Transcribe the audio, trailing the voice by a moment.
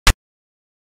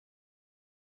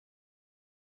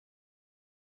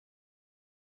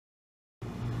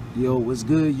Yo, what's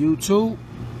good, YouTube?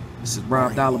 This is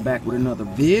Rob Dollar back with another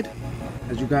vid.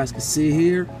 As you guys can see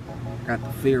here, got the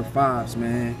Fear 5s,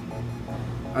 man.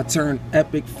 I turned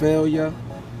epic failure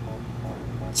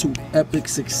to epic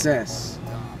success.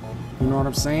 You know what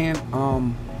I'm saying?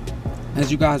 As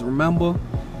you guys remember,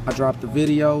 I dropped a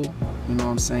video, you know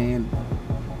what I'm saying,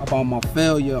 about my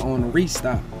failure on the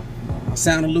restock. I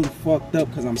sound a little fucked up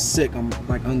because I'm sick. I'm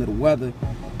like under the weather.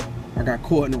 I got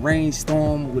caught in a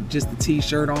rainstorm with just the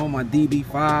t-shirt on, my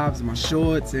DB5s, my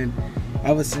shorts, and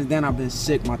ever since then I've been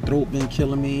sick. My throat been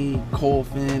killing me,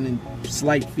 coughing and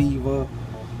slight fever.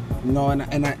 You know,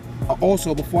 and I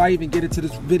also, before I even get into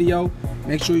this video,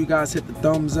 make sure you guys hit the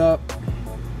thumbs up.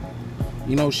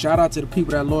 You know, shout out to the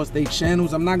people that lost their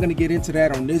channels. I'm not gonna get into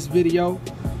that on this video.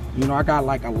 You know, I got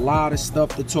like a lot of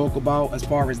stuff to talk about as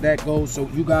far as that goes. So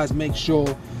you guys make sure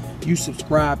you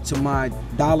subscribe to my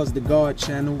Dollars to God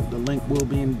channel. The link will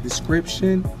be in the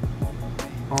description.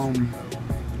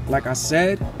 Like I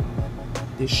said,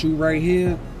 this shoe right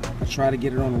here, I tried to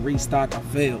get it on a restock, I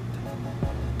failed.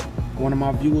 One of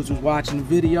my viewers was watching the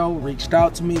video, reached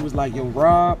out to me, was like, yo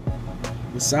Rob,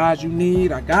 what size you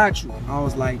need? I got you. I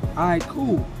was like, all right,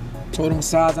 cool. Told him what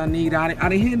size I need. I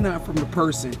didn't hear nothing from the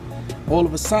person. All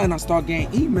of a sudden I start getting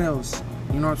emails,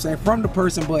 you know what I'm saying, from the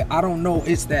person, but I don't know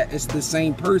it's the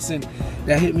same person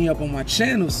that hit me up on my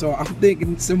channel. So I'm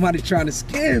thinking somebody trying to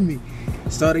scam me.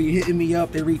 So they hitting me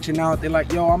up, they reaching out, they're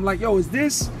like, yo, I'm like, yo, is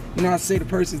this, you know, I say the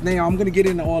person's name. I'm gonna get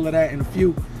into all of that in a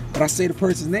few, but I say the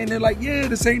person's name, they're like, yeah,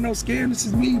 this ain't no scam, this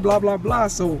is me, blah blah blah.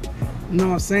 So you know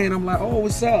what I'm saying, I'm like, oh,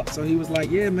 what's up? So he was like,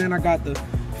 yeah man, I got the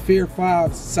Fear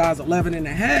 5 size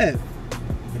 11.5.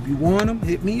 If you want them,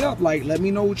 hit me up, like let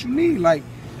me know what you need. Like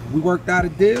we worked out a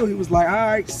deal. He was like, all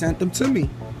right, sent them to me.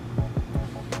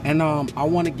 And I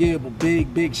want to give a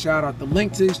big shout out. The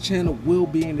link to his channel will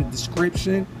be in the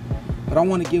description, but I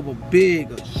want to give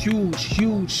a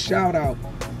huge shout out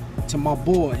to my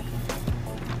boy.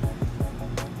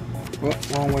 Oh,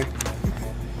 wrong way.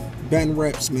 Ben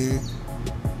Reps, man.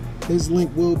 His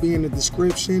link will be in the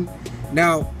description.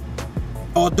 Now,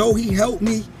 although he helped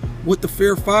me with the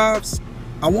Fear 5s,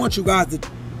 I want you guys to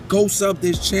go sub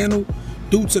this channel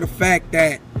due to the fact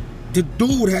that the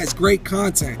dude has great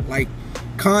content. Like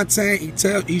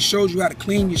he shows you how to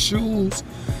clean your shoes.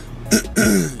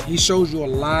 He shows you a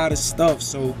lot of stuff.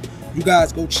 So you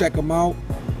guys go check him out.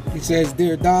 He says,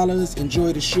 dear Dollars,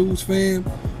 enjoy the shoes, fam.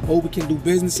 Hope we can do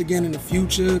business again in the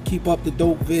future. Keep up the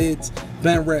dope vids.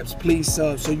 Ben Reps, please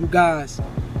sub. So you guys,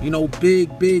 you know, big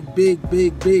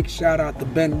shout out to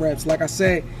Ben Reps. Like I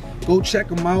said, go check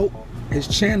him out. His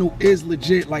channel is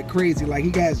legit like crazy. Like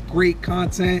he has great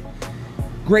content,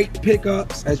 great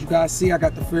pickups. As you guys see, I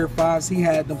got the Fear 5s. He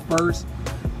had them first.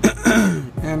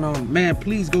 And man,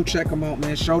 please go check him out,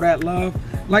 man. Show that love.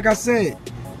 Like I said,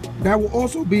 that will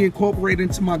also be incorporated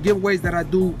into my giveaways that I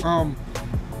do.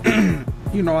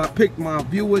 You know, I pick my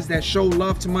viewers that show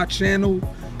love to my channel.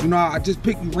 You know, I just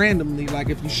pick you randomly. Like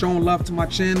if you showing love to my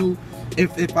channel,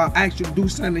 if I ask you to do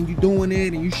something and you doing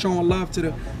it and you showing love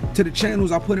to the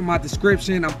channels I put in my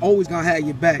description, I'm always gonna have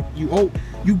your back.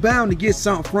 You bound to get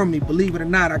something from me, believe it or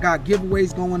not. I got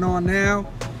giveaways going on now.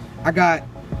 I got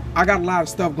a lot of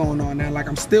stuff going on now. Like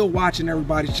I'm still watching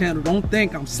everybody's channel. Don't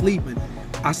think I'm sleeping.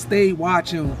 I stay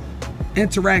watching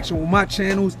interaction with my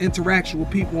channels, interaction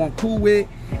with people I'm cool with,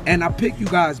 and I pick you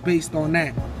guys based on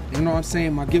that. You know what I'm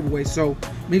saying? My giveaway. So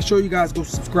make sure you guys go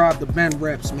subscribe to Ben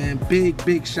Reps, man.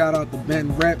 Big shout out to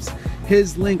Ben Reps.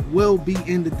 His link will be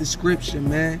in the description,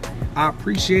 man. I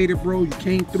appreciate it, bro. You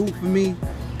came through for me.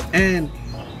 And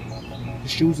the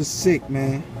shoes are sick,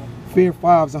 man. Fear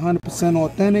 5's 100%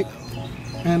 authentic.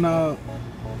 And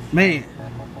man,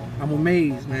 I'm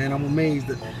amazed, man. I'm amazed.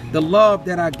 The love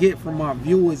that I get from my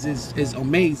viewers is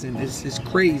amazing. It's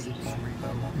crazy.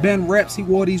 Ben Reps, he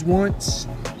wore these once.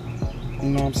 You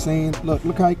know what I'm saying?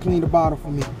 Look how he cleaned the bottle for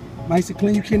me. Nice and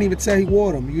clean. You can't even tell he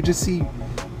wore them. You just see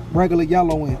regular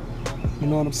yellow in. You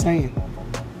know what I'm saying?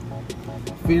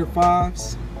 Fear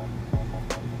 5s.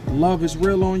 Love is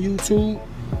real on YouTube.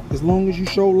 As long as you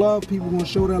show love, people gonna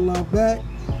show that love back.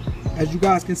 As you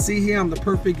guys can see here, I'm the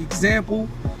perfect example.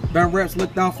 Ben Reps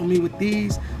looked out for me with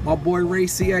these. My boy Ray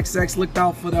CXX looked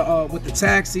out for the with the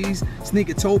taxis.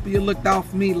 Sneakatopia looked out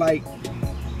for me. Like,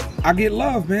 I get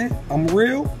love, man. I'm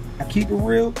real. I keep it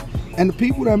real. And the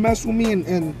people that mess with me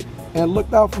and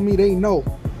looked out for me, they know.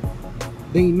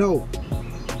 They know.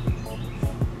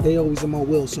 They always in my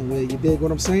will somewhere. You dig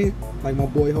what I'm saying? Like my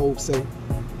boy Hove say.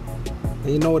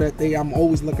 They know that I'm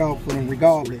always look out for them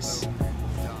regardless. You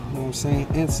know what I'm saying?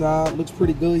 Inside looks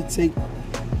pretty good.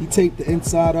 He taped the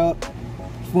inside up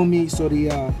for me so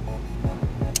the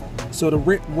so the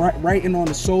writing on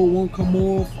the sole won't come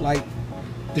off. Like,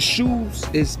 the shoes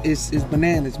is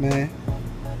bananas, man.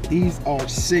 These are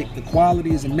sick. The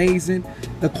quality is amazing.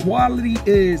 The quality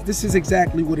is, this is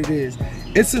exactly what it is.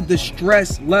 It's a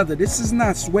distressed leather. This is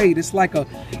not suede. It's like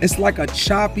a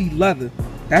choppy leather.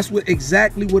 That's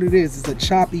exactly what it is. It's a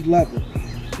choppy leather.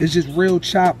 It's just real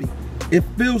choppy. It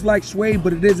feels like suede,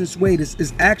 but it isn't suede.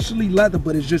 It's actually leather,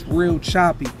 but it's just real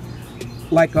choppy.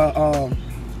 Like a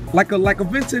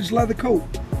vintage leather coat.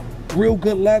 Real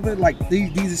good leather. Like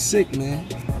these are sick, man.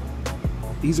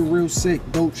 These are real sick.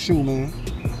 Dope shoe, man.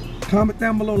 Comment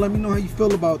down below, let me know how you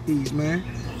feel about these, man.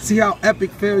 See how epic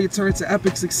failure turns to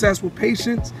epic success with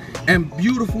patience and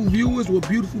beautiful viewers with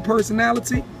beautiful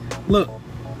personality. Look,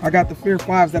 I got the Fear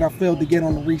 5s that I failed to get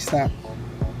on the restock.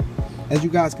 As you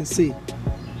guys can see,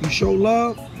 you show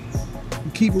love,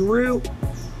 you keep it real,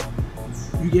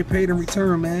 you get paid in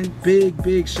return, man.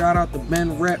 Big shout out to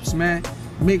Ben Reps, man.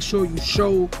 Make sure you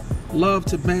show love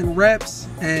to Ben Reps,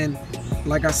 and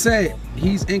like I said,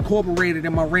 he's incorporated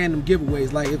in my random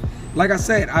giveaways. Like I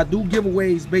said, I do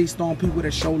giveaways based on people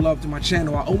that show love to my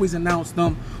channel. I always announce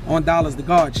them on Dollars to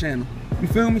God channel. You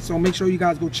feel me? So make sure you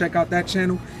guys go check out that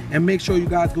channel, and make sure you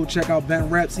guys go check out Ben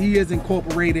Reps. He is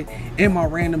incorporated in my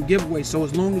random giveaway. So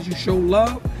as long as you show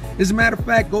love, as a matter of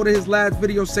fact, go to his last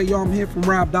video, say, yo, I'm here from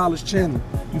Rob Dollars channel.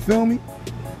 You feel me?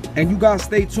 And you guys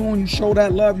stay tuned. You show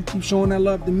that love. You keep showing that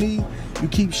love to me. You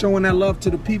keep showing that love to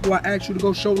the people I asked you to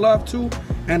go show love to.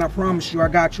 And I promise you, I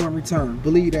got you in return.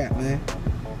 Believe that, man.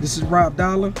 This is Rob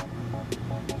Dollar.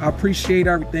 I appreciate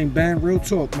everything, Ben. Real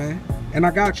talk, man. And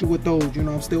I got you with those. You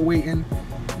know, I'm still waiting.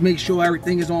 Make sure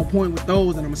everything is on point with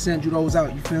those, and I'm going to send you those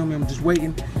out. You feel me? I'm just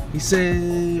waiting. He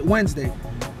said Wednesday.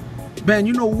 Ben,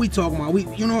 you know what we talking about.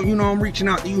 You know I'm reaching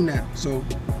out to you now. So,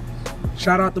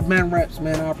 shout out to Ben Reps,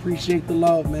 man. I appreciate the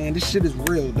love, man. This shit is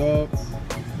real, dog.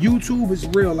 YouTube is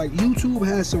real. Like, YouTube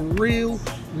has some real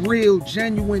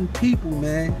genuine people,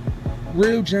 man.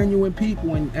 Real genuine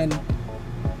people, and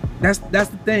that's the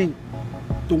thing.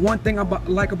 The one thing I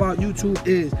like about YouTube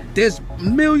is there's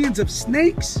millions of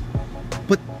snakes,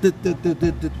 but the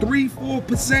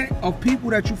 3-4% of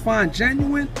people that you find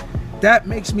genuine, that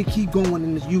makes me keep going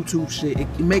in this YouTube shit.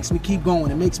 It makes me keep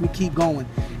going. It makes me keep going.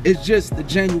 It's just the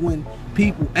genuine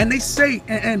people. And they say,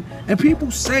 and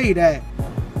people say that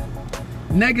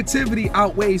negativity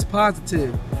outweighs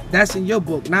positive. That's in your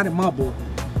book, not in my book.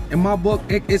 In my book,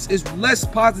 it's less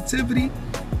positivity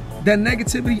than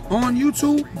negativity on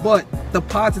YouTube, but the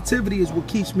positivity is what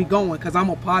keeps me going, because I'm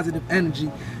a positive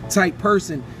energy type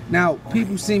person. Now,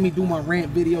 people see me do my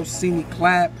rant videos, see me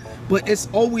clap, but there's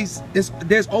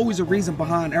always a reason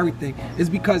behind everything. It's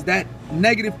because that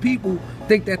negative people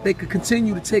think that they could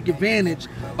continue to take advantage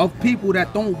of people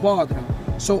that don't bother them.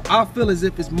 So I feel as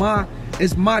if it's my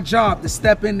job to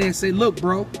step in there and say, look,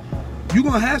 bro, you're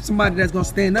gonna have somebody that's gonna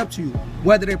stand up to you,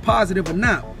 whether they're positive or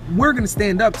not. We're gonna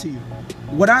stand up to you.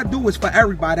 What I do is for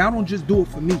everybody. I don't just do it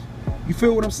for me. You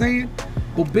feel what I'm saying?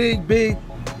 But big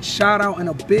shout out and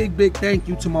a big thank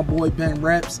you to my boy Ben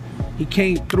Reps. He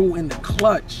came through in the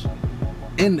clutch.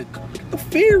 In the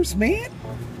fears, man.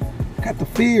 I got the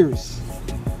fears.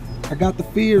 I got the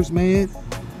fears, man.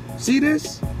 See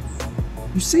this?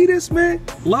 You see this, man?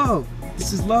 Love.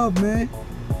 This is love, man.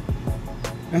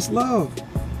 That's love.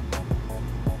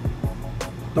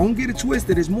 Don't get it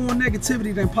twisted. There's more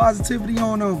negativity than positivity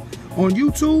on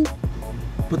YouTube,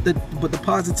 but the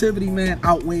positivity, man,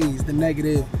 outweighs the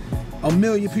negative. A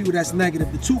million people that's negative.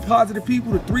 The 2 positive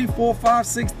people, the 3, 4, 5,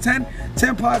 6, 10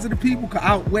 positive people could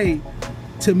outweigh,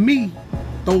 to me,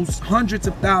 those hundreds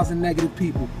of thousands negative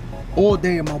people all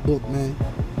day in my book, man.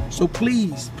 So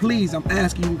please, I'm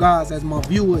asking you guys as my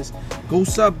viewers, go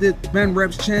sub the Ben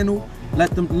Reps channel.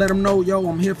 Let them know, yo,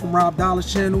 I'm here from Rob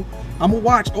Dollar's channel. I'm gonna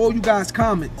watch all you guys'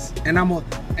 comments, and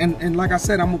and like I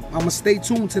said, I'm gonna stay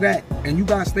tuned to that, and you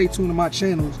guys stay tuned to my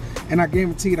channels, and I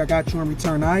guarantee it, I got you in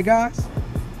return. All right, guys,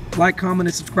 like, comment,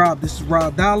 and subscribe. This is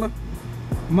Rob Dollar.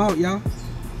 I'm out, y'all.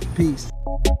 Peace.